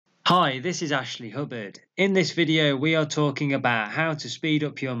Hi, this is Ashley Hubbard. In this video, we are talking about how to speed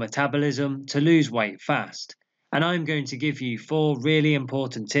up your metabolism to lose weight fast. And I'm going to give you 4 really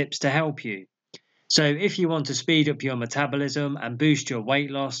important tips to help you. So if you want to speed up your metabolism and boost your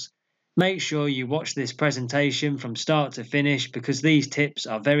weight loss, make sure you watch this presentation from start to finish because these tips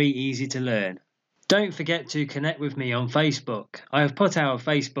are very easy to learn. Don't forget to connect with me on Facebook. I have put our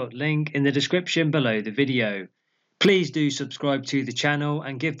Facebook link in the description below the video. Please do subscribe to the channel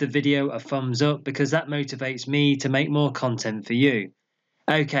and give the video a thumbs up because that motivates me to make more content for you.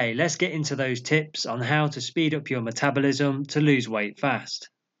 Okay, let's get into those tips on how to speed up your metabolism to lose weight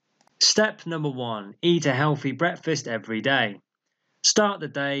fast. Step number 1, eat a healthy breakfast every day. Start the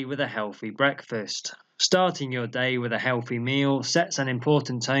day with a healthy breakfast. Starting your day with a healthy meal sets an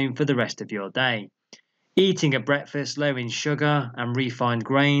important tone for the rest of your day. Eating a breakfast low in sugar and refined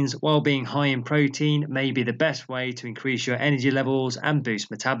grains while being high in protein may be the best way to increase your energy levels and boost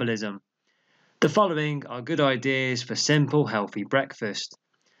metabolism. The following are good ideas for simple, healthy breakfast.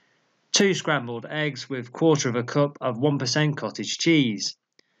 2 scrambled eggs with 1/4 cup of 1% cottage cheese.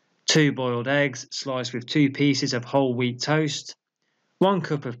 2 boiled eggs sliced with 2 pieces of whole wheat toast. 1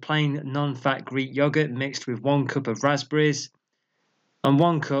 cup of plain non-fat Greek yogurt mixed with 1 cup of raspberries. And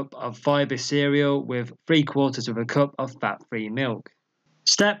 1 cup of fibre cereal with 3/4 cup of fat-free milk.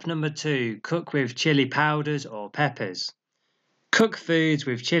 Step number 2, cook with chili powders or peppers. Cook foods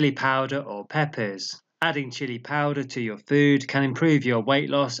with chili powder or peppers. Adding chili powder to your food can improve your weight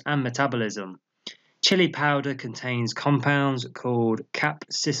loss and metabolism. Chili powder contains compounds called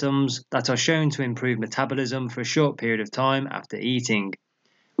capsicums that are shown to improve metabolism for a short period of time after eating.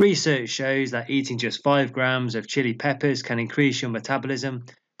 Research shows that eating just 5 grams of chili peppers can increase your metabolism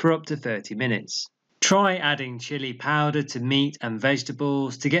for up to 30 minutes. Try adding chili powder to meat and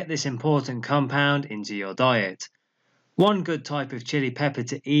vegetables to get this important compound into your diet. One good type of chili pepper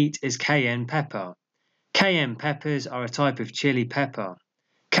to eat is cayenne pepper. Cayenne peppers are a type of chili pepper.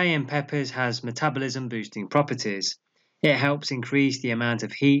 Cayenne peppers has metabolism boosting properties. It helps increase the amount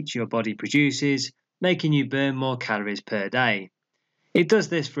of heat your body produces, making you burn more calories per day. It does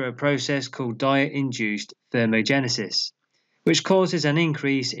this through a process called diet-induced thermogenesis, which causes an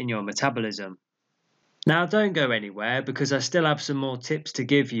increase in your metabolism. Now don't go anywhere because I still have some more tips to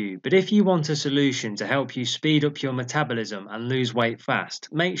give you, but if you want a solution to help you speed up your metabolism and lose weight fast,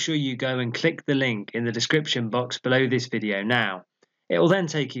 make sure you go and click the link in the description box below this video now. It will then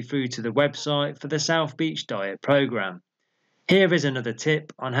take you through to the website for the South Beach Diet Program. Here is another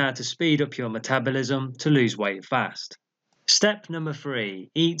tip on how to speed up your metabolism to lose weight fast. Step number 3,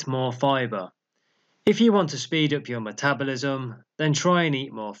 eat more fibre. If you want to speed up your metabolism, then try and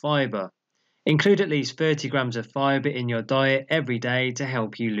eat more fibre. Include at least 30 grams of fibre in your diet every day to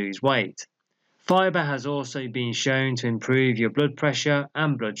help you lose weight. Fibre has also been shown to improve your blood pressure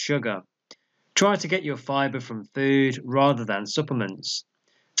and blood sugar. Try to get your fibre from food rather than supplements.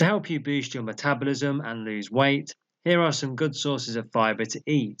 To help you boost your metabolism and lose weight, here are some good sources of fibre to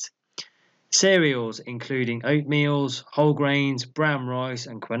eat. Cereals including oatmeals, whole grains, brown rice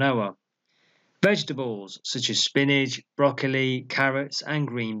and quinoa. Vegetables such as spinach, broccoli, carrots and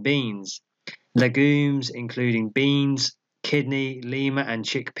green beans. Legumes including beans, kidney, lima and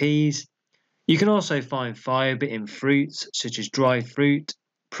chickpeas. You can also find fibre in fruits such as dried fruit,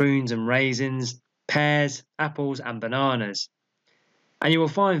 prunes and raisins, pears, apples and bananas. And you will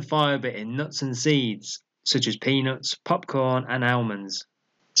find fibre in nuts and seeds such as peanuts, popcorn and almonds.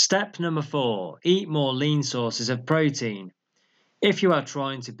 Step number 4, eat more lean sources of protein. If you are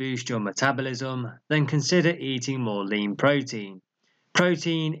trying to boost your metabolism, then consider eating more lean protein.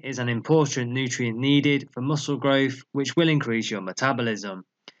 Protein is an important nutrient needed for muscle growth, which will increase your metabolism.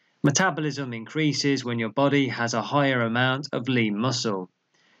 Metabolism increases when your body has a higher amount of lean muscle.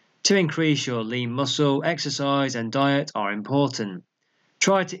 To increase your lean muscle, exercise and diet are important.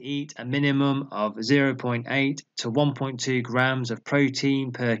 Try to eat a minimum of 0.8 to 1.2 grams of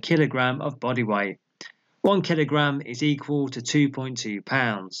protein per kilogram of body weight. 1 kilogram is equal to 2.2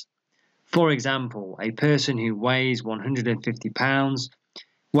 pounds. For example, a person who weighs 150 pounds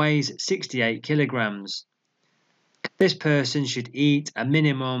weighs 68 kilograms. This person should eat a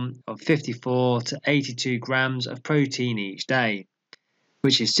minimum of 54 to 82 grams of protein each day,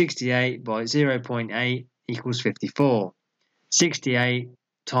 which is 68 by 0.8 equals 54. 68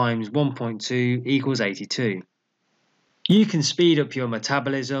 times 1.2 equals 82. You can speed up your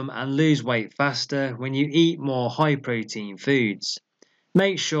metabolism and lose weight faster when you eat more high-protein foods.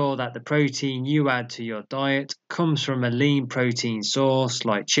 Make sure that the protein you add to your diet comes from a lean protein source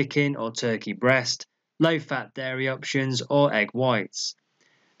like chicken or turkey breast, low-fat dairy options or egg whites.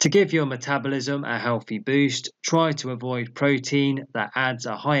 To give your metabolism a healthy boost, try to avoid protein that adds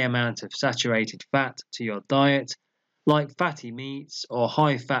a high amount of saturated fat to your diet, like fatty meats or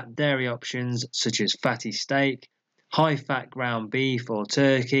high-fat dairy options such as fatty steak, high-fat ground beef or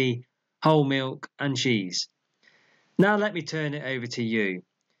turkey, whole milk and cheese. Now let me turn it over to you.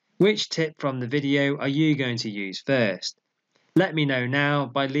 Which tip from the video are you going to use first? Let me know now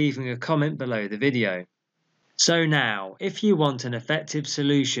by leaving a comment below the video. So now, if you want an effective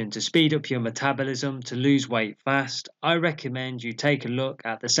solution to speed up your metabolism to lose weight fast, I recommend you take a look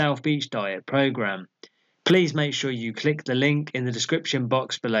at the South Beach Diet program. Please make sure you click the link in the description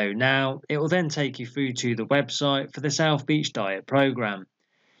box below now. It will then take you through to the website for the South Beach Diet program.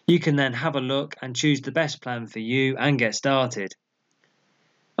 You can then have a look and choose the best plan for you and get started.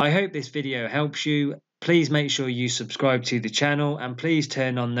 I hope this video helps you. Please make sure you subscribe to the channel and please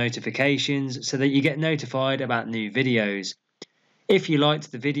turn on notifications so that you get notified about new videos. If you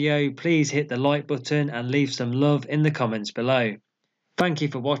liked the video, please hit the like button and leave some love in the comments below. Thank you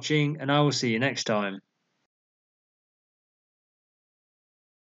for watching and I will see you next time.